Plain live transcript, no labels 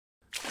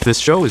This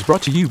show is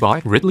brought to you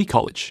by Ridley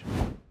College.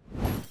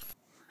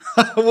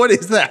 What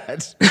is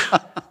that?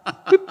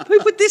 Who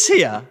put this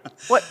here?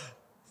 What?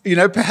 You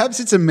know,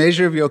 perhaps it's a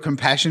measure of your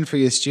compassion for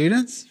your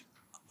students.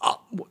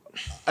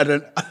 I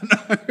don't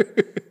know.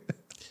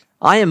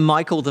 I am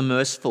Michael the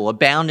Merciful,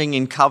 abounding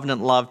in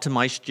covenant love to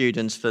my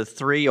students for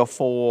 3 or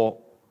 4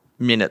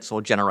 minutes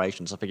or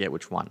generations. I forget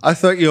which one. I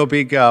thought your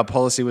big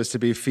policy was to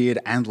be feared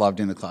and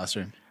loved in the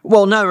classroom.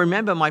 Well, no,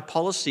 remember my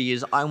policy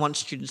is I want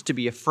students to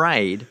be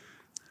afraid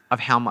of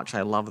how much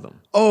I love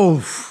them.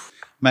 Oh,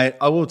 mate,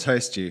 I will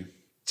toast you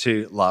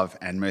to love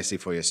and mercy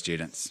for your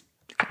students.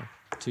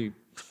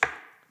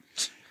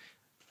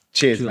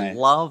 Cheers, To mate.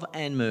 love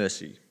and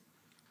mercy.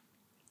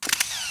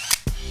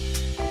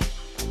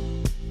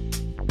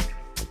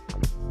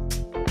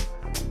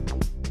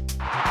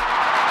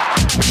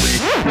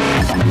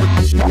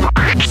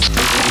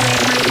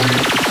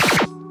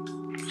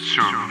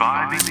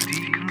 Surviving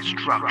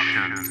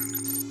Deconstruction.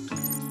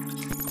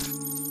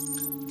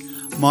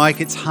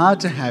 Mike, it's hard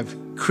to have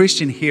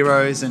Christian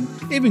heroes and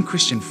even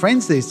Christian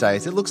friends these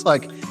days. It looks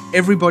like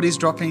everybody's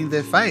dropping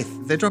their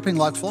faith. They're dropping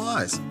like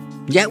flies.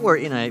 Yet we're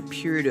in a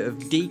period of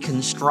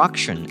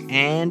deconstruction,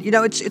 and you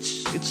know it's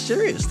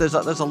serious. There's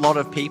a lot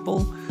of people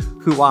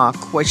who are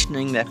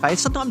questioning their faith.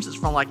 Sometimes it's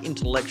from like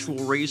intellectual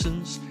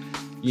reasons.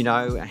 You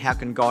know, how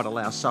can God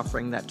allow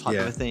suffering, that type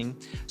of a thing.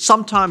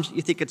 Sometimes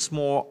you think it's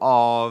more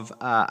of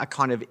a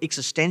kind of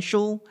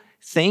existential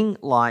thing,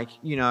 like,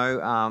 you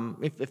know,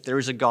 if there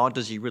is a God,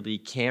 does he really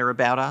care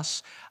about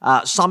us?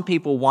 Some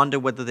people wonder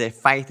whether their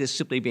faith has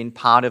simply been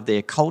part of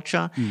their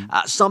culture.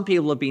 Some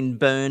people have been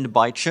burned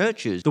by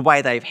churches, the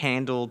way they've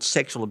handled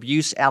sexual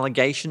abuse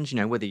allegations, you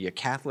know, whether you're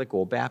Catholic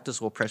or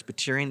Baptist or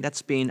Presbyterian,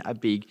 that's been a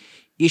big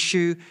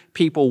issue.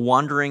 People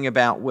wondering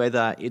about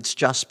whether it's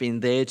just been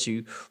there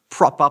to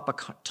prop up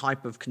a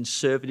type of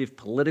conservative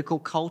political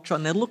culture,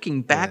 and they're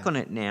looking back on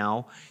it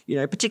now, you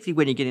know, particularly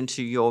when you get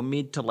into your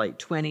mid to late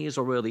 20s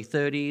or early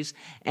 30s,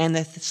 and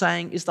they're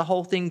saying, is the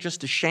whole thing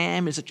just a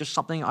sham? Is it just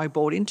something I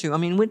bought into? I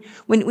mean,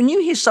 when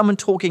you hear someone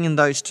talking in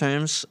those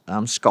terms,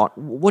 Scott,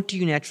 what do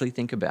you naturally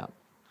think about?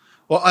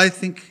 Well, I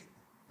think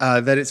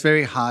that it's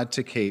very hard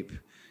to keep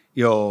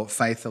your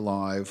faith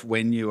alive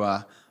when you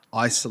are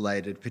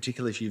isolated,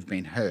 particularly if you've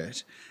been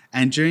hurt.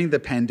 And during the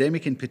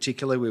pandemic in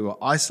particular, we were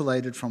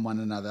isolated from one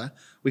another.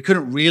 We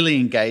couldn't really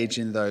engage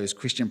in those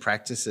Christian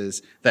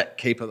practices that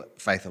keep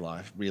faith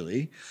alive,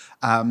 really.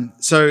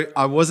 So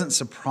I wasn't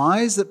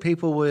surprised that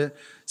people were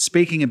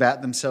speaking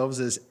about themselves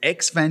as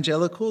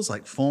ex-evangelicals,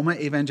 like former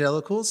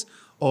evangelicals,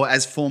 or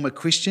as former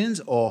Christians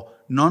or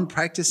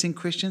non-practicing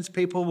Christians.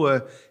 People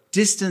were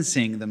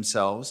distancing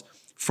themselves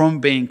from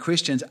being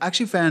Christians. I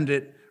actually found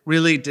it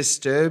really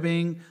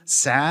disturbing,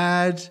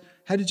 sad.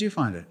 How did you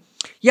find it?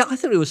 Yeah, I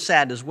thought it was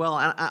sad as well.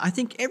 And I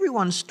think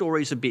everyone's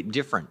story is a bit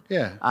different.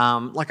 Yeah.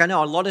 Like I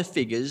know a lot of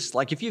figures,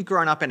 like if you've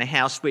grown up in a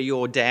house where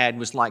your dad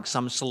was like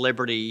some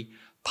celebrity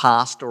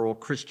pastor or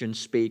Christian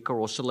speaker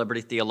or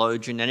celebrity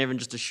theologian, and everyone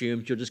just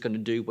assumes you're just going to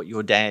do what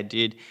your dad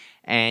did,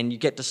 and you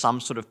get to some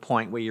sort of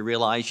point where you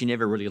realise you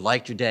never really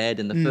liked your dad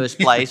in the first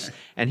place,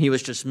 and he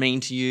was just mean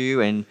to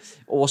you, and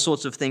all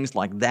sorts of things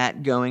like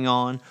that going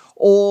on.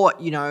 Or,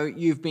 you know,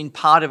 you've been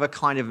part of a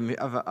kind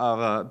of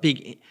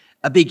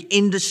a big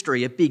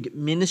industry, a big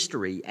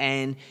ministry,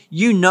 and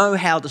you know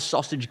how the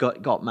sausage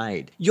got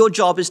made. Your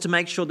job is to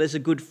make sure there's a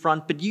good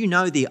front, but you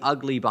know the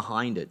ugly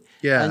behind it.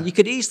 Yeah. And you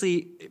could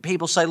easily,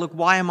 people say, look,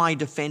 why am I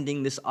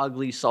defending this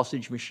ugly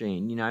sausage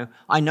machine? You know,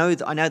 I know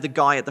the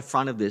guy at the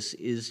front of this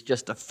is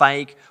just a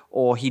fake,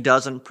 or he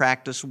doesn't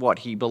practice what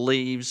he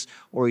believes,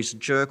 or he's a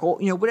jerk, or,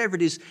 you know, whatever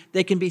it is.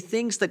 There can be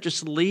things that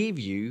just leave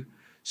you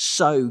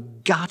so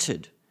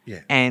gutted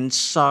and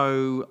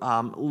so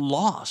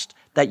lost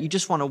that you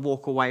just want to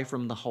walk away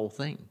from the whole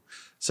thing.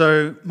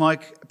 So,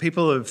 Mike,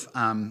 people have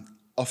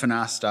often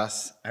asked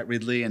us at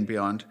Ridley and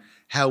beyond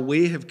how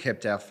we have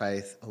kept our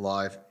faith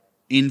alive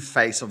in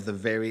face of the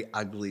very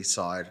ugly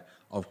side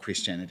of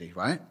Christianity,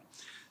 right?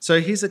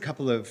 So here's a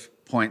couple of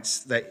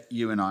points that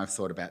you and I have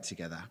thought about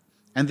together,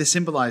 and they're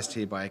symbolised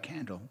here by a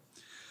candle.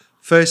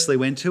 Firstly,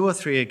 when 2 or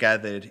 3 are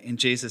gathered in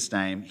Jesus'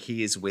 name,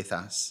 he is with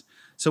us.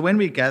 So when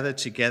we gather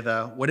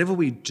together, whatever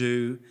we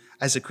do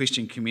as a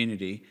Christian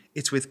community,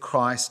 it's with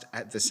Christ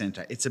at the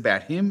centre. It's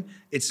about him.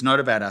 It's not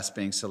about us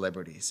being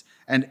celebrities.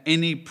 And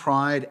any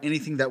pride,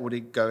 anything that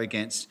would go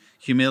against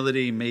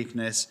humility,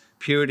 meekness,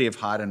 purity of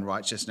heart and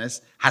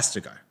righteousness has to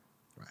go.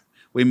 Right?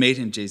 We meet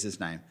in Jesus'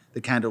 name.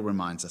 The candle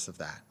reminds us of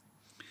that.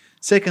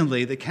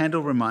 Secondly, the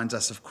candle reminds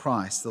us of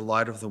Christ, the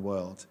light of the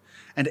world.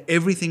 And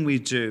everything we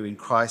do in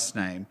Christ's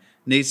name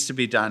needs to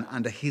be done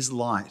under his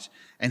light.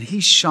 And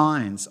he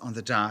shines on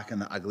the dark and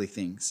the ugly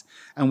things.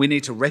 And we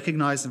need to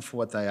recognize them for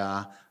what they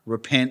are,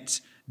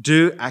 repent,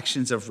 do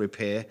actions of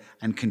repair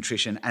and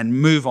contrition,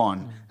 and move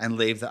on and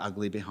leave the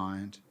ugly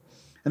behind.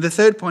 And the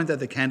third point that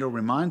the candle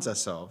reminds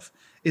us of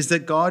is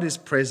that God is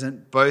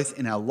present both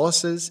in our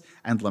losses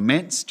and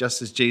laments,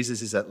 just as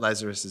Jesus is at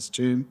Lazarus'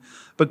 tomb.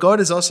 But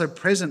God is also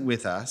present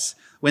with us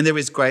when there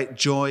is great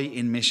joy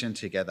in mission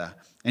together.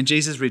 And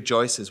Jesus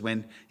rejoices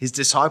when his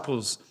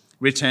disciples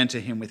return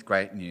to him with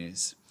great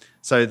news.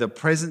 So the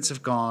presence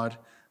of God,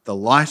 the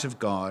light of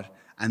God,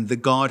 and the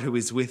God who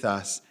is with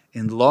us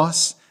in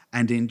loss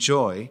and in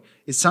joy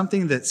is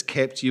something that's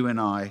kept you and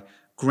I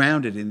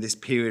grounded in this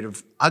period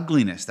of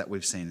ugliness that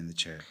we've seen in the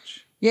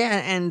church.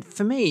 Yeah, and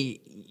for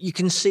me, you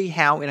can see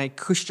how in a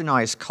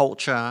Christianized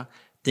culture,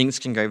 things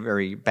can go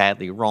very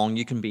badly wrong.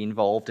 You can be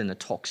involved in a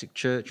toxic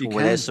church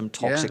where there's some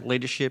toxic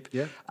leadership.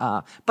 Yeah.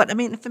 But I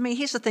mean, for me,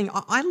 here's the thing.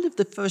 I lived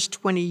the first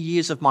 20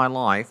 years of my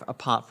life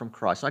apart from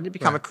Christ. I did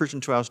become a Christian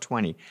until I was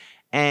 20.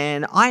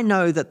 And I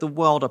know that the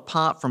world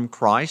apart from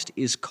Christ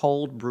is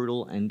cold,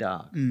 brutal, and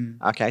dark.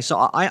 Okay,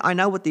 so I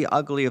know what the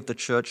ugly of the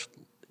church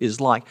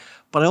is like,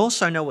 but I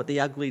also know what the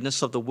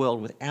ugliness of the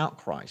world without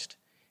Christ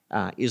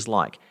is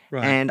like.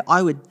 Right. And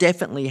I would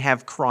definitely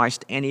have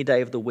Christ any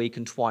day of the week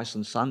and twice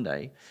on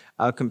Sunday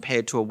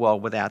compared to a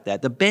world without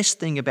that. The best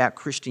thing about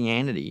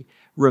Christianity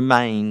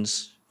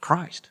remains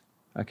Christ.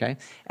 Okay,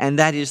 and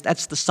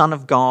that's the Son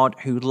of God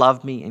who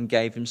loved me and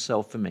gave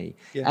himself for me.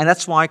 Yeah. And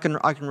that's why I can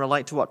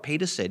relate to what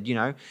Peter said,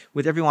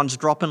 with everyone's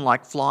dropping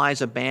like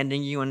flies,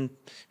 abandoning you,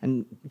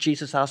 and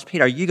Jesus asked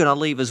Peter, are you going to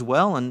leave as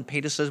well? And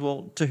Peter says,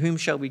 well, to whom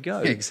shall we go?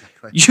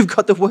 Exactly. You've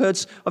got the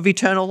words of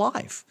eternal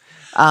life.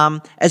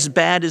 As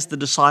bad as the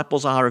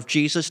disciples are of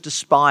Jesus,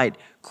 despite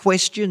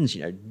questions,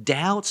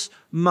 doubts,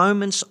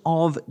 moments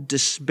of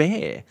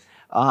despair,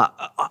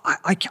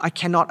 I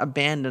cannot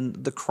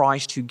abandon the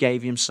Christ who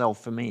gave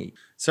himself for me.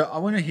 So I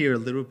want to hear a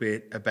little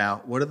bit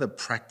about what are the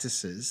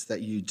practices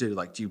that you do?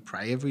 Like, do you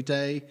pray every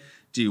day?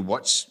 Do you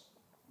watch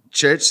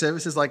church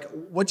services? Like,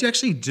 what do you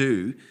actually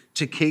do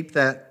to keep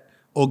that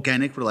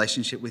organic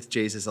relationship with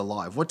Jesus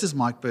alive? What does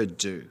Mike Bird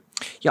do?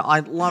 Yeah, I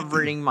love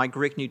reading my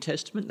Greek New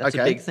Testament. That's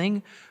a big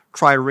thing.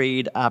 Try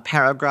read a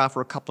paragraph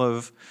or a couple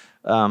of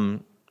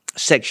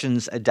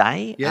sections a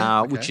day,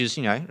 which is,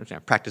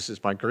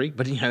 practices my Greek,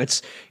 but,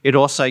 it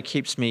also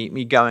keeps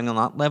me going on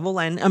that level.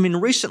 And, I mean,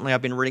 recently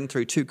I've been reading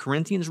through 2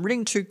 Corinthians.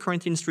 Reading 2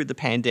 Corinthians through the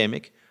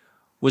pandemic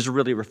was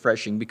really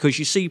refreshing because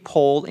you see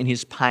Paul in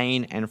his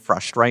pain and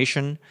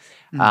frustration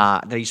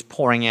that he's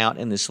pouring out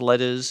in his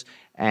letters.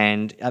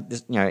 And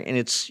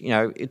it's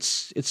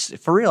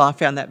for real. I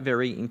found that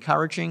very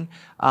encouraging.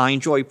 I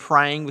enjoy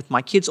praying with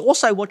my kids.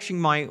 Also, watching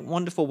my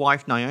wonderful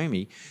wife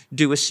Naomi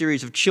do a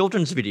series of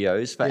children's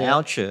videos for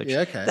our church.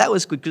 Yeah, okay. That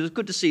was good. It was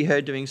good to see her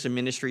doing some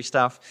ministry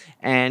stuff,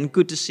 and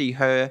good to see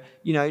her,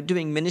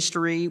 doing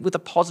ministry with a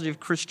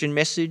positive Christian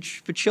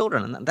message for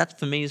children. And that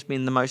for me has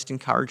been the most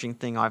encouraging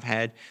thing I've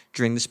had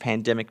during this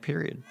pandemic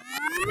period.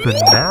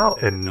 The now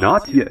and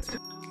not yet.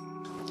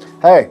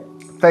 Hey.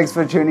 Thanks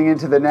for tuning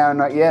into the Now and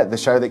Not Yet, the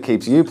show that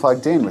keeps you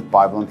plugged in with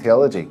Bible and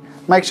theology.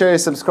 Make sure you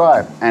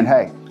subscribe, and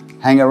hey,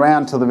 hang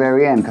around till the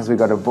very end because we've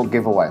got a book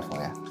giveaway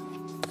for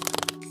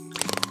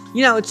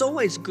you. It's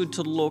always good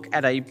to look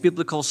at a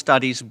biblical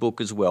studies book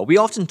as well. We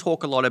often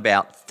talk a lot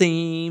about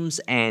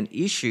themes and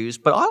issues,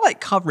 but I like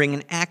covering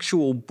an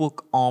actual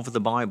book of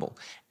the Bible.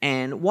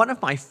 And one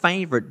of my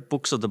favorite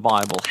books of the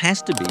Bible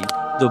has to be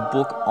the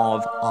book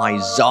of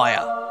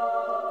Isaiah.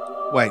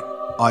 Wait,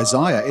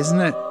 Isaiah?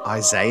 Isn't it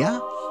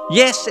Isaiah?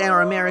 Yes,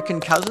 our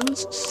American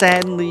cousins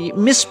sadly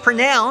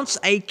mispronounce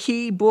a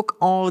key book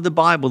of the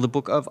Bible, the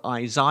book of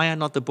Isaiah,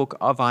 not the book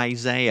of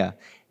Isaiah.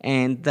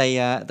 And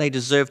they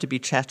deserve to be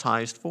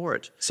chastised for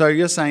it. So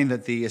you're saying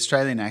that the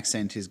Australian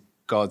accent is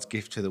God's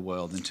gift to the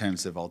world in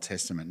terms of Old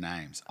Testament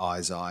names.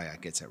 Isaiah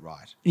gets it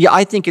right. Yeah,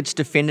 I think it's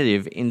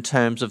definitive in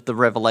terms of the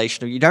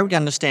revelation. You don't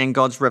understand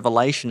God's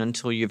revelation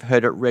until you've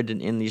heard it read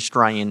in the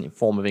Australian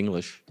form of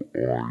English.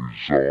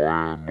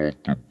 Isaiah,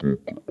 not the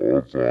book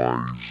of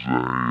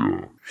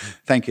Isaiah.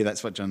 Thank you,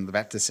 that's what John the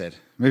Baptist said.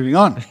 Moving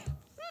on.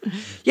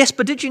 Yes,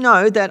 but did you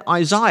know that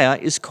Isaiah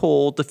is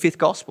called the 5th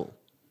Gospel?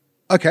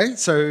 Okay,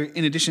 so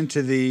in addition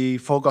to the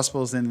 4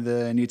 Gospels in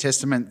the New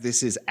Testament,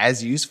 this is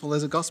as useful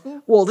as a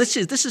Gospel? Well, this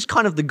is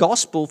kind of the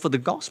Gospel for the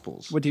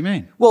Gospels. What do you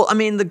mean? Well, I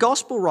mean, the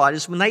Gospel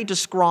writers, when they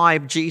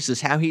describe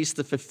Jesus, how he's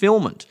the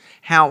fulfillment,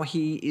 how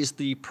he is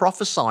the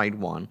prophesied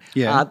one,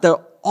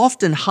 they're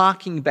often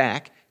harking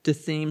back to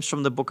themes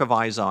from the book of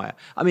Isaiah.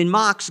 I mean,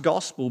 Mark's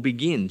gospel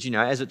begins,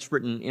 as it's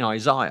written in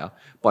Isaiah,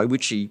 by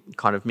which he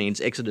kind of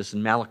means Exodus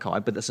and Malachi,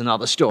 but that's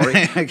another story.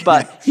 Okay.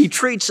 But he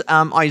treats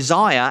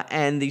Isaiah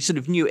and the sort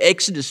of new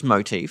Exodus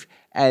motif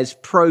as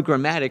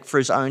programmatic for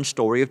his own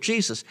story of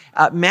Jesus.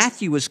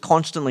 Matthew is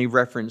constantly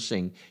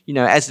referencing,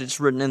 as it's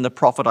written in the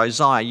prophet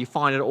Isaiah. You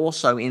find it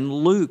also in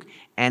Luke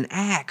and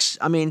Acts.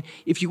 I mean,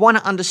 if you want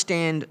to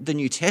understand the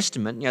New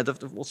Testament,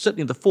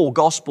 certainly the 4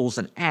 Gospels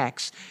and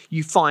Acts,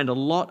 you find a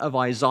lot of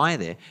Isaiah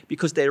there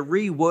because they're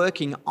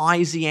reworking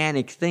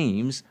Isaianic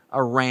themes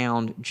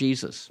around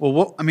Jesus. Well,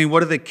 what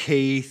are the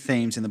key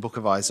themes in the book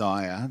of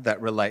Isaiah that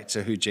relate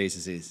to who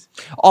Jesus is?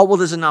 Oh, well,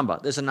 there's a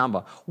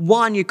number.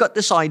 One, you've got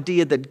this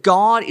idea that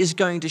God is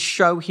going to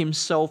show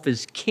himself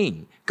as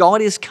king.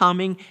 God is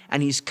coming,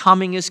 and he's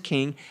coming as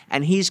king,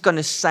 and he's going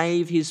to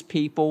save his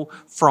people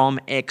from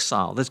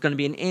exile. There's going to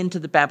be an end to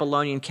the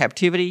Babylonian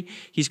captivity.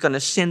 He's going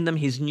to send them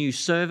his new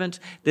servant.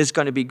 There's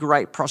going to be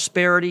great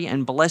prosperity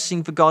and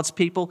blessing for God's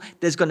people.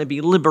 There's going to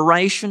be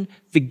liberation,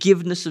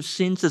 forgiveness of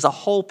sins. There's a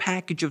whole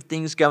package of of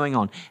things going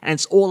on. And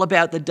it's all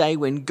about the day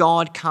when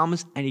God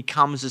comes and he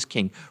comes as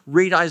king.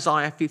 Read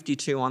Isaiah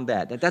 52 on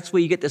that. That's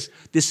where you get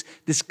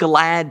this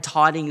glad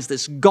tidings,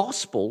 this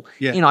gospel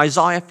in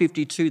Isaiah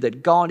 52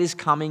 that God is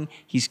coming.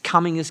 He's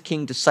coming as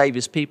king to save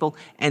his people.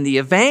 And the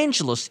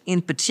evangelists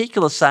in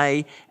particular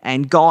say,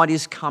 and God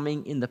is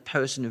coming in the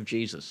person of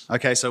Jesus.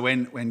 Okay, so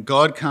when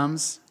God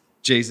comes,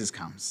 Jesus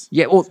comes.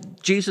 Yeah, well,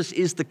 Jesus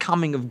is the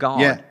coming of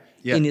God. Yeah.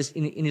 In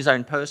his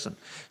own person.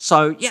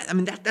 So, yeah, I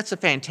mean, that's a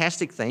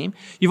fantastic theme.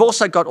 You've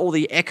also got all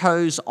the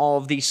echoes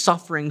of the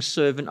suffering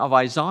servant of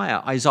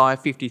Isaiah, Isaiah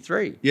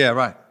 53. Yeah,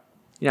 right.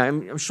 You know,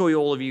 I'm sure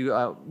all of you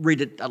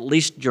read it at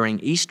least during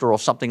Easter or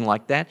something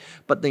like that.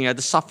 But, you know,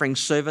 the suffering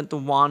servant, the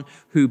one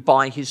who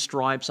by his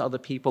stripes other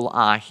people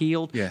are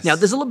healed. Yes. Now,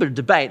 there's a little bit of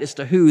debate as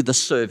to who the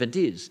servant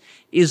is.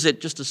 Is it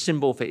just a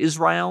symbol for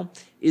Israel?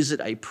 Is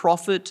it a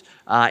prophet?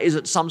 Is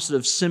it some sort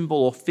of symbol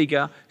or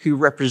figure who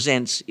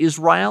represents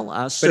Israel?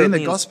 But in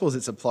the Gospels,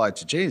 it's applied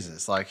to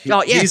Jesus. Like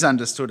he's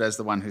understood as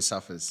the one who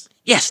suffers.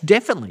 Yes,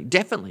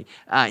 definitely.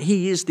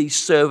 He is the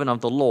servant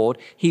of the Lord.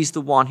 He's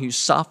the one who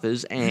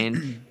suffers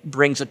and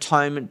brings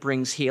atonement,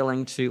 brings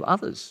healing to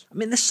others. I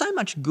mean, there's so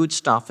much good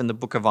stuff in the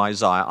book of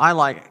Isaiah. I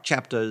like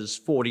chapters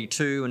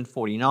 42 and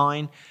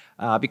 49.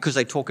 Because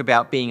they talk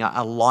about being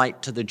a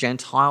light to the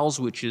Gentiles,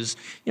 which is,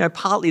 you know,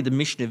 partly the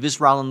mission of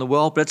Israel in the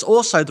world, but it's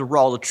also the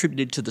role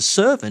attributed to the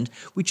servant,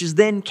 which is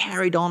then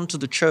carried on to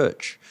the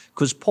church.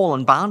 Because Paul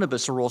and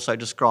Barnabas are also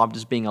described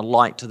as being a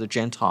light to the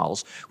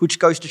Gentiles, which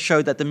goes to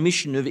show that the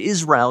mission of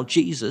Israel,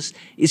 Jesus,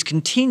 is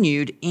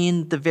continued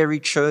in the very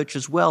church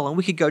as well. And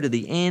we could go to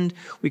the end.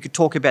 We could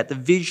talk about the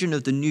vision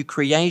of the new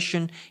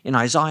creation in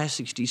Isaiah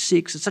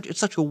 66. It's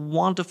such a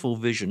wonderful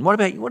vision. What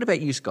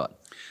about you, Scott?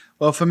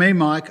 Well, for me,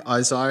 Mike,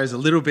 Isaiah is a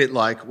little bit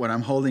like what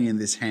I'm holding in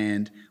this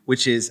hand,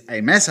 which is a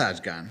massage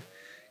gun.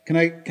 Can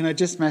I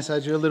just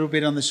massage you a little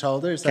bit on the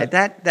shoulder? Is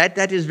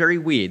that is very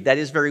weird. That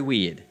is very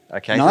weird.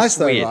 Okay. Nice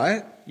though, weird.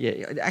 right?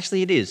 Yeah,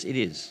 actually it is. It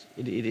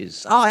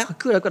is. Oh,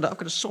 good. I've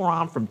got a sore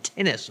arm from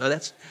tennis, so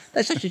that's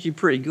actually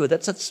pretty good.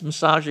 That's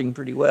massaging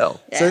pretty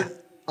well. Yeah. So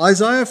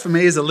Isaiah for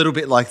me is a little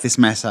bit like this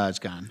massage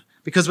gun,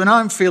 because when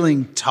I'm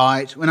feeling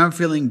tight, when I'm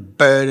feeling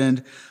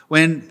burdened,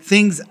 when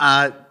things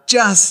are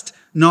just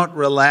not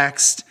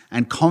relaxed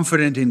and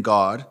confident in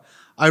God,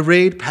 I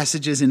read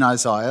passages in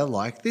Isaiah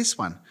like this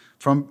one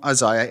from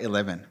Isaiah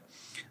 11.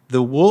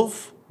 The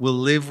wolf will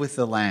live with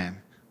the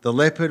lamb. The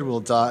leopard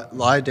will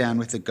lie down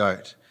with the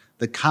goat.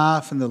 The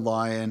calf and the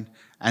lion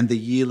and the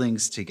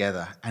yearlings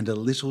together, and a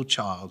little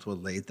child will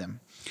lead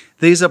them.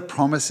 These are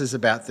promises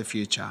about the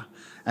future.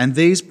 And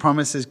these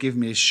promises give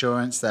me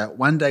assurance that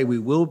one day we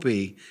will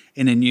be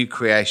in a new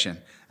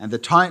creation. And the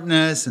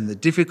tightness and the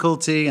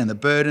difficulty and the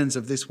burdens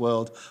of this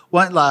world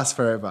won't last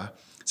forever.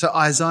 So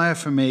Isaiah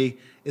for me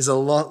is a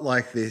lot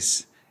like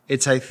this.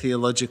 It's a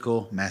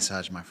theological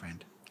massage, my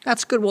friend.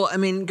 That's good. Well, I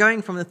mean,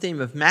 going from the theme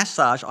of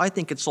massage, I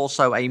think it's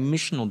also a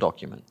missional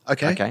document.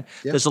 Okay. Yep.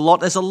 There's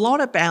a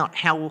lot about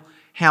how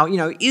you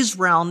know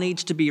Israel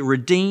needs to be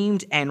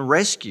redeemed and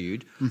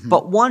rescued,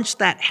 but once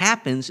that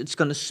happens, it's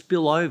going to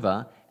spill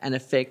over and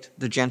affect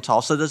the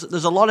Gentiles. So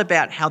there's a lot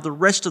about how the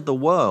rest of the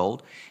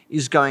world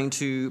is going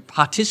to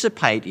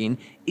participate in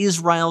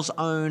Israel's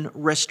own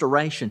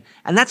restoration.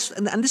 And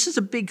this is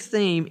a big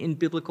theme in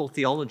biblical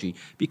theology,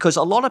 because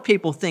a lot of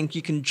people think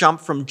you can jump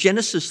from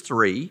Genesis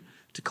 3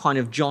 to kind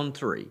of John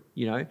 3,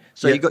 you know.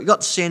 So you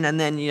got sin, and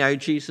then, you know,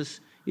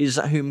 Jesus is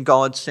whom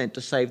God sent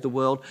to save the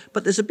world.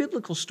 But there's a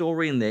biblical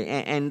story in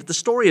there, and the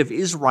story of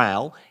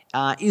Israel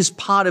is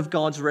part of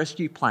God's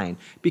rescue plan,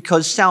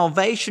 because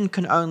salvation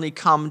can only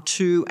come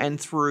to and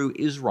through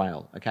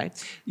Israel, okay?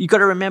 You've got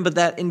to remember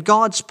that in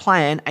God's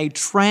plan, a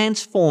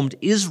transformed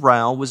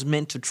Israel was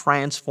meant to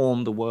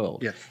transform the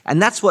world. Yeah.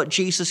 And that's what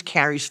Jesus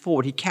carries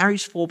forward. He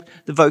carries forward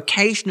the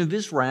vocation of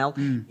Israel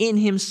in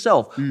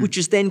himself, which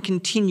is then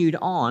continued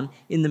on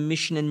in the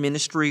mission and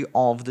ministry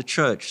of the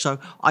church. So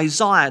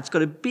Isaiah, it's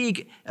got a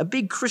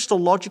big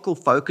Christological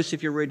focus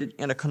if you read it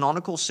in a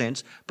canonical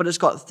sense, but it's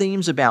got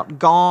themes about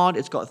God,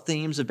 it's got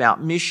themes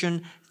about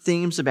mission,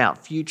 themes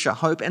about future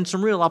hope, and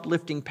some real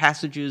uplifting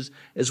passages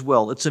as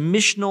well. It's a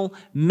missional,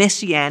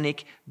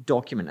 messianic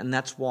document, and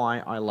that's why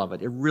I love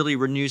it. It really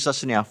renews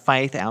us in our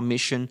faith, our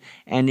mission,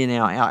 and in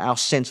our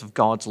sense of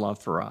God's love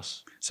for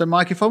us. So,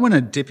 Mike, if I want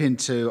to dip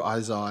into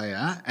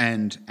Isaiah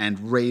and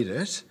read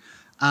it,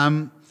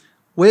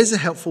 where's a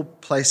helpful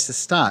place to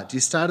start? Do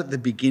you start at the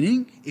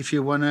beginning if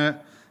you want to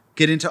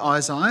get into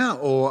Isaiah,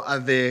 or are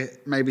there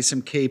maybe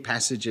some key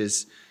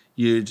passages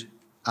you'd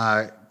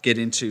get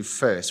into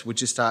first?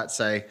 Would you start,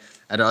 say,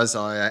 at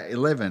Isaiah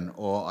 11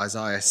 or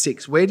Isaiah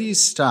 6? Where do you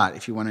start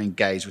if you want to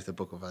engage with the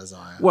book of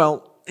Isaiah?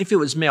 Well, if it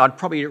was me, I'd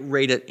probably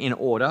read it in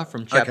order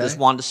from chapters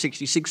 1 to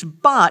 66.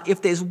 But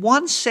if there's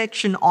one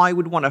section I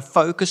would want to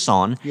focus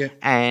on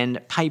and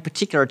pay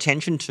particular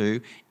attention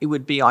to, it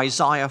would be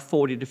Isaiah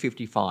 40 to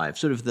 55,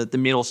 sort of the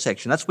middle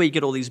section. That's where you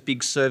get all these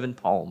big servant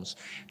poems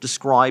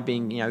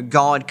describing,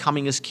 God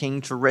coming as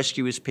king to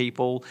rescue his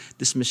people,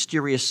 this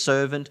mysterious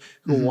servant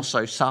who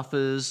also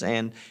suffers,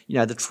 and,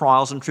 the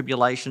trials and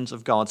tribulations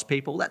of God's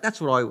people.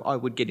 That's what I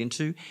would get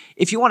into.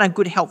 If you want a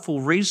good, helpful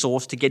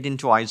resource to get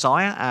into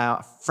Isaiah,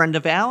 a friend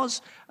of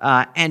ours,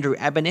 Andrew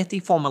Abernethy,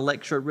 former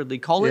lecturer at Ridley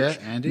College,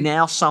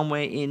 now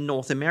somewhere in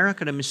North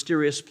America at a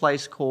mysterious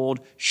place called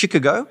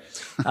Chicago,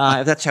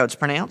 if that's how it's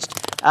pronounced.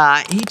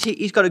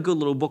 He's got a good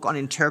little book on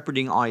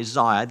interpreting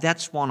Isaiah.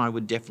 That's one I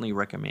would definitely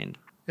recommend.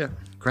 Yeah,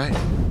 great.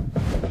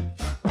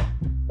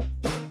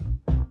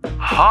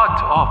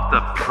 Hot off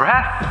the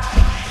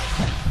press.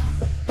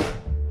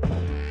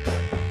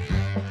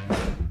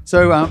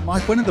 So,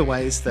 Mike, one of the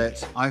ways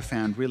that I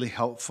found really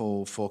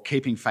helpful for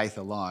keeping faith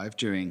alive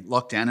during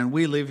lockdown, and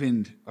we live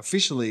in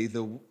officially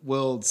the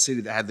world city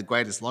that had the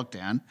greatest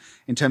lockdown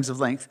in terms of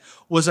length,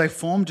 was I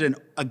formed an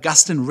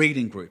Augustine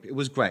reading group. It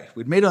was great.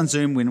 We'd meet on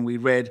Zoom when we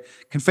read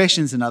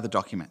confessions and other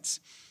documents.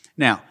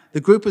 Now,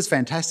 the group was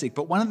fantastic,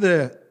 but one of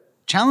the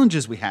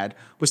challenges we had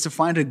was to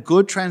find a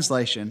good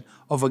translation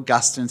of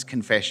Augustine's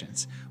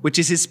Confessions, which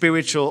is his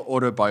spiritual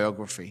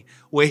autobiography,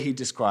 where he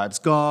describes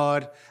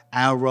God,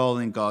 our role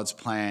in God's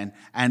plan,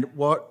 and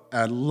what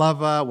a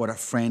lover, what a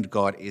friend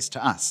God is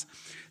to us.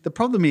 The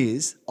problem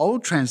is,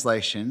 old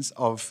translations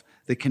of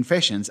the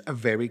Confessions are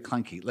very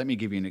clunky. Let me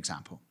give you an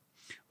example.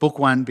 Book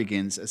 1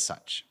 begins as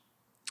such.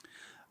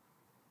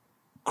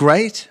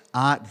 Great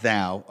art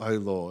thou, O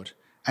Lord,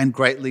 and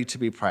greatly to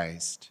be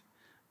praised.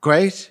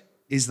 Great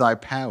is thy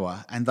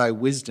power and thy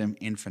wisdom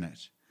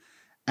infinite.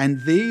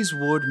 And these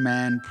would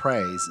man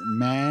praise,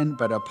 man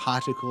but a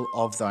particle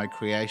of thy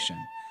creation,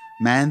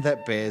 man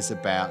that bears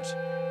about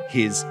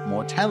his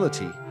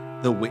mortality,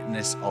 the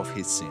witness of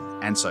his sin,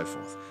 and so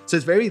forth. So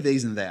it's very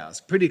these and thous,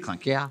 pretty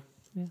clunky. Yeah.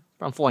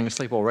 I'm falling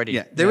asleep already.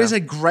 Yeah, there is a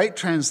great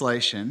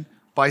translation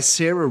by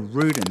Sarah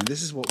Ruden.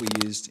 This is what we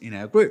used in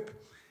our group.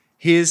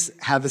 Here's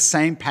how the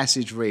same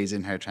passage reads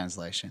in her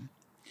translation.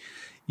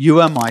 You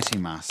are mighty,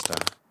 Master,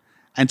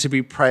 and to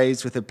be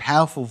praised with a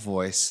powerful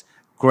voice.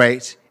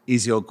 Great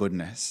is your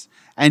goodness,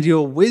 and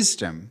your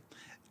wisdom,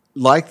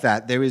 like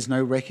that there is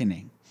no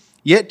reckoning.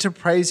 Yet to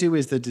praise you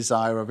is the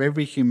desire of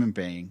every human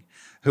being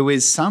who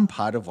is some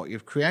part of what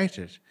you've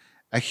created.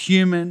 A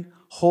human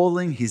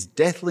hauling his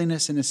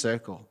deathliness in a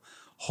circle,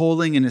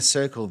 hauling in a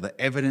circle the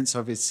evidence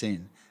of his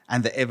sin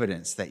and the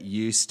evidence that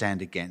you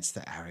stand against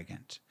the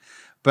arrogant.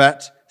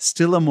 But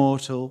still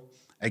immortal,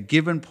 a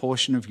given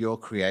portion of your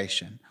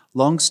creation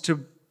longs to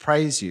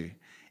praise you.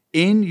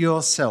 In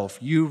yourself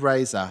you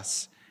raise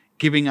us,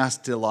 giving us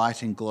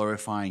delight in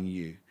glorifying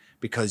you,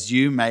 because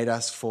you made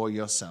us for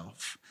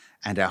yourself,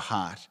 and our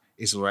heart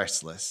is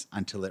restless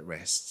until it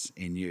rests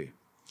in you.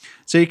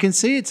 So you can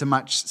see it's a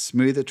much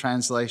smoother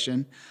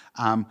translation.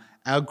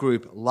 Our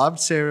group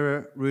loved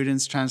Sarah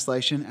Ruden's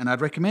translation, and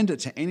I'd recommend it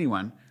to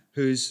anyone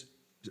who's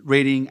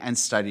reading and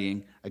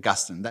studying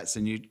Augustine. That's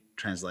the new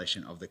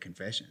translation of the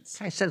Confessions.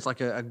 Okay, sounds like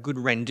a good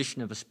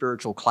rendition of a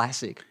spiritual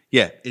classic.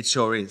 Yeah, it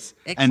sure is.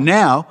 Excellent. And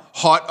now,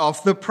 hot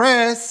off the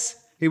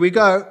press. Here we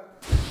go.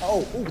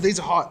 Oh, these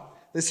are hot.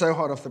 They're so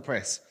hot off the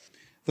press.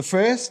 The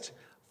first,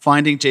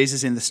 Finding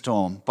Jesus in the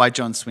Storm by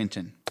John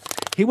Swinton.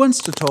 He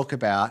wants to talk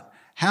about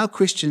how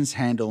Christians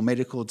handle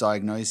medical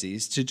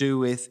diagnoses to do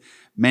with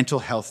mental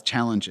health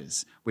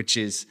challenges, which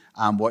is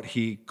what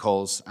he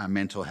calls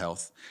mental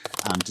health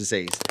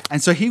disease.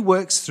 And so he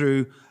works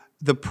through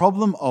the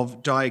problem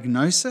of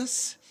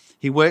diagnosis.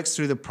 He works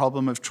through the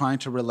problem of trying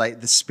to relate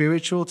the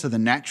spiritual to the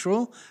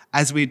natural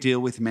as we deal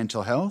with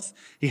mental health.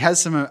 He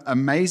has some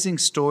amazing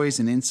stories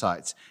and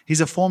insights.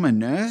 He's a former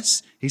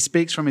nurse. He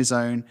speaks from his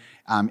own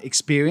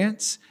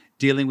experience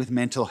dealing with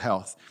mental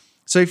health.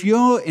 So if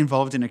you're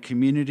involved in a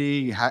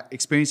community, you're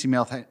experiencing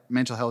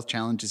mental health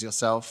challenges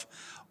yourself,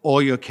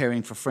 or you're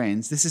caring for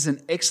friends, this is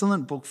an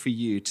excellent book for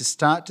you to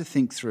start to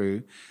think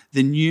through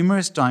the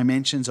numerous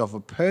dimensions of a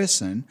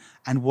person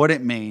and what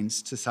it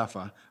means to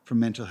suffer from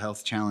mental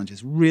health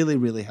challenges. Really,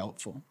 really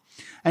helpful.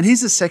 And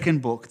here's a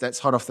second book that's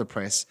hot off the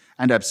press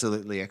and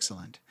absolutely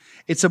excellent.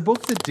 It's a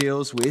book that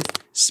deals with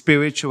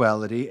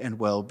spirituality and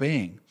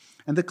well-being.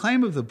 And the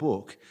claim of the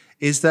book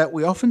is that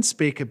we often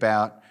speak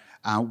about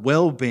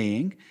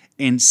well-being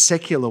in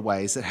secular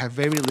ways that have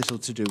very little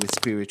to do with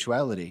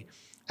spirituality.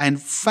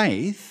 And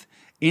faith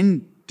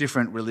in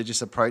different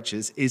religious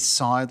approaches is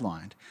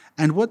sidelined.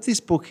 And what this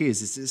book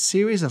is a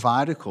series of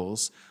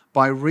articles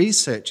by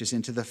researchers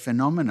into the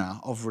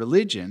phenomena of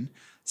religion,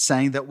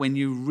 saying that when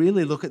you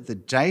really look at the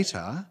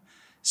data,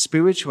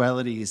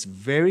 spirituality is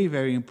very,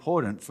 very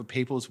important for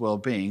people's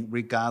well-being,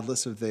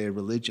 regardless of their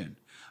religion.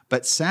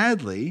 But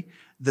sadly,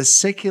 the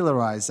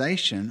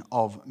secularization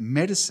of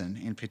medicine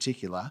in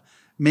particular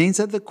means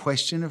that the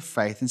question of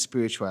faith and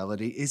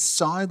spirituality is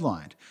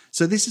sidelined.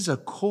 So this is a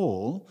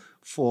call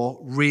for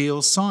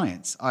real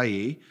science,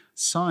 i.e.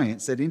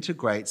 science that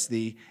integrates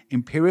the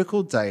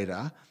empirical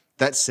data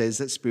that says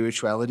that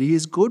spirituality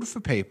is good for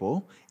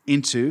people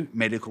into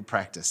medical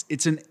practice.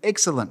 It's an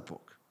excellent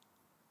book.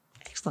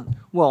 Excellent.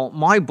 Well,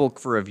 my book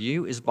for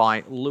review is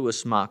by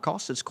Louis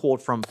Markos. It's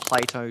called From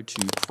Plato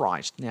to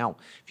Christ. Now,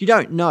 if you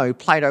don't know,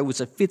 Plato was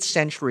a 5th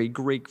century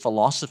Greek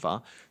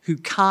philosopher who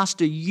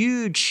cast a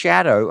huge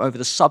shadow over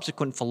the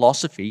subsequent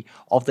philosophy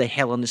of the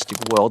Hellenistic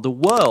world, the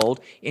world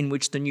in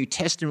which the New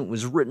Testament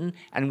was written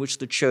and in which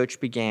the church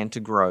began to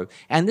grow.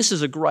 And this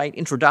is a great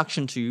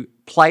introduction to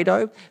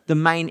Plato, the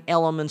main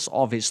elements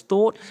of his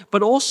thought,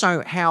 but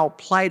also how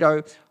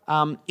Plato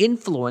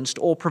influenced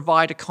or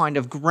provide a kind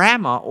of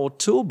grammar or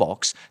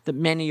toolbox that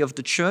many of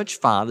the church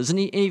fathers, and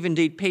even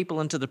indeed people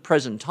into the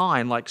present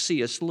time like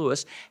C.S.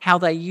 Lewis, how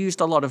they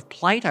used a lot of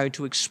Plato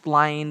to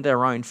explain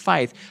their own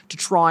faith, to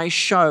try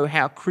show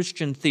how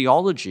Christian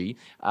theology,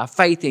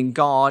 faith in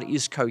God,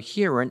 is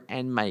coherent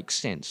and makes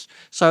sense.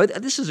 So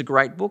this is a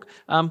great book.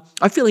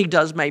 I feel he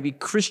does maybe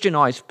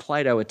Christianize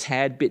Plato a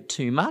tad bit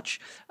too much,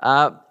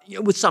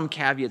 with some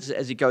caveats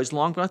as he goes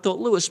along, but I thought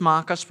Louis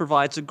Markos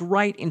provides a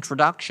great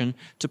introduction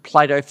to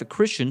Plato for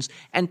Christians,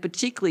 and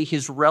particularly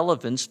his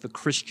relevance for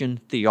Christian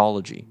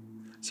theology.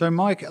 So,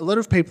 Mike, a lot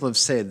of people have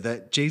said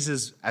that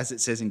Jesus, as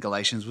it says in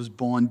Galatians, was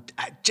born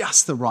at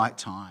just the right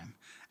time.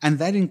 And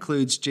that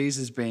includes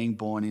Jesus being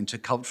born into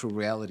cultural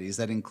realities.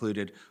 That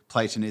included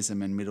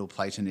Platonism and Middle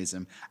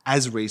Platonism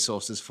as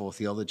resources for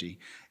theology.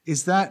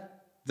 Is that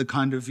the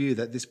kind of view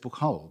that this book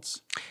holds?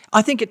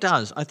 I think it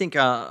does. I think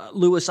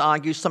Lewis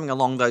argues something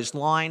along those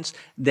lines,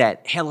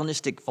 that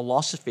Hellenistic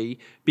philosophy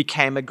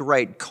became a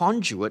great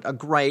conduit, a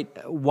great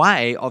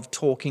way of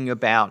talking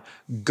about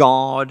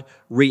God,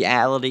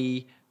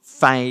 reality,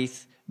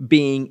 faith,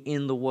 being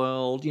in the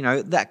world,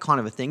 that kind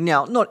of a thing.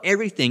 Now, not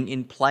everything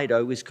in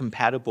Plato is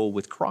compatible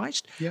with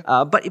Christ,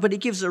 but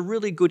it gives a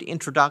really good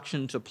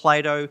introduction to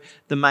Plato,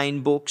 the main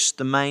books,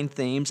 the main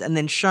themes, and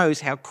then shows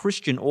how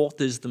Christian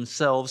authors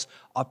themselves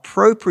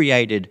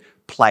appropriated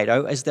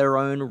Plato as their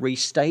own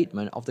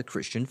restatement of the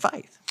Christian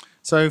faith.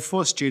 So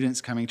for students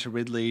coming to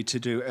Ridley to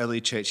do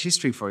early church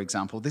history, for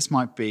example, this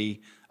might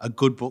be a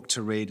good book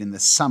to read in the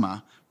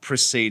summer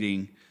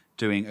preceding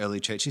doing early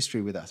church history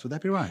with us. Would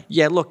that be right?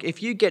 Yeah, look,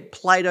 if you get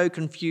Plato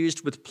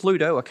confused with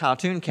Pluto, a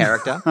cartoon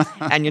character,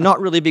 and you're not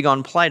really big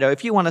on Plato,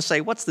 if you want to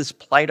say, what's this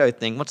Plato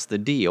thing, what's the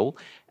deal?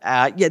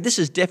 This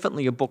is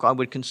definitely a book I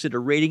would consider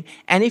reading.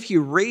 And if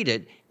you read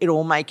it,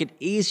 it'll make it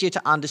easier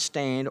to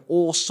understand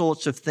all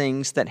sorts of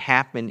things that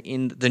happen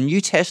in the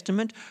New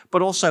Testament,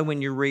 but also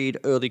when you read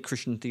early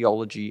Christian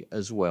theology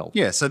as well.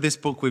 Yeah, so this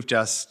book we've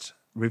just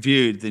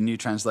reviewed, the new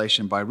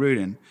translation by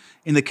Ruden.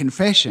 In the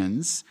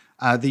Confessions,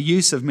 the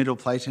use of Middle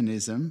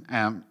Platonism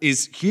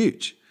is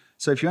huge.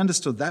 So if you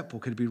understood that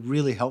book, it'd be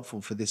really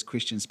helpful for this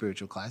Christian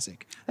spiritual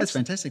classic. That's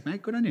fantastic,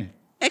 mate. Good on you.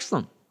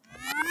 Excellent.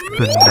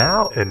 The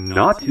now and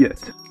not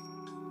yet.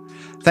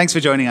 Thanks for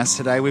joining us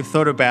today. We've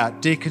thought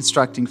about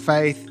deconstructing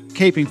faith,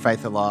 keeping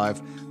faith alive,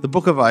 the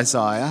book of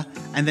Isaiah,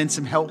 and then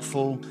some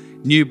helpful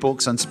new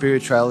books on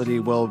spirituality,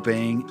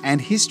 well-being, and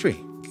history.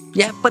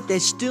 Yeah, but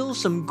there's still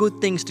some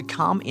good things to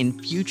come in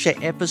future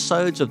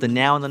episodes of The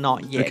Now and the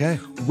Not Yet. Okay.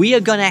 We are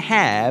going to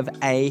have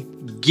a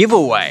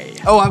giveaway.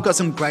 Oh, I've got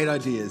some great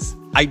ideas.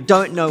 I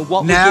don't know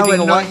what Now we're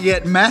giving and away. not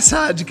yet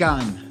massage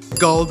gun,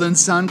 golden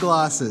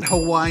sunglasses,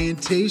 Hawaiian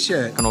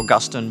t-shirt. An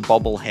Augustine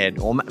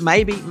bobblehead, or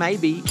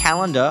maybe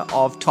calendar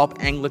of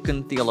top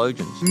Anglican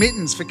theologians.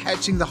 Mittens for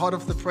catching the hot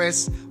off the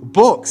press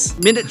books.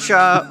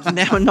 Miniature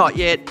Now and Not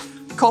Yet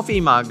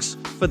coffee mugs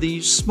for the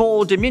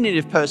small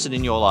diminutive person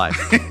in your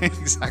life.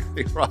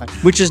 Exactly right.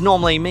 Which is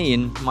normally me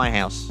in my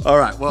house. All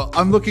right, well,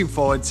 I'm looking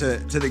forward to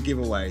the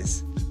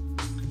giveaways.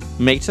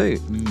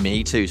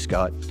 Me too,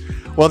 Scott.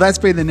 Well, that's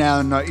been the Now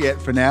and Not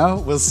Yet for now.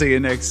 We'll see you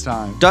next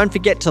time. Don't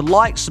forget to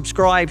like,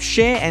 subscribe,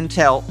 share, and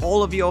tell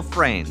all of your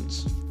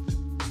friends.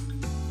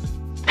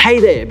 Hey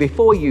there,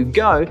 before you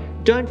go,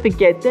 don't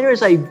forget there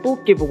is a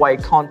book giveaway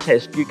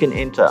contest you can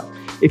enter.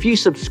 If you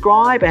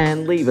subscribe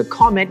and leave a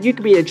comment, you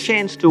could be a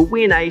chance to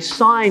win a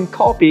signed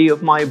copy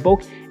of my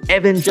book,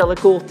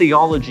 Evangelical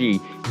Theology.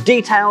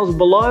 Details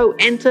below,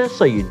 enter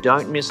so you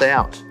don't miss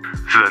out.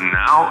 The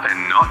Now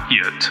and Not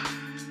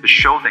Yet, the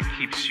show that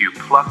keeps you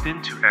plugged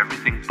into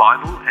everything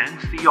Bible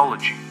and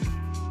theology.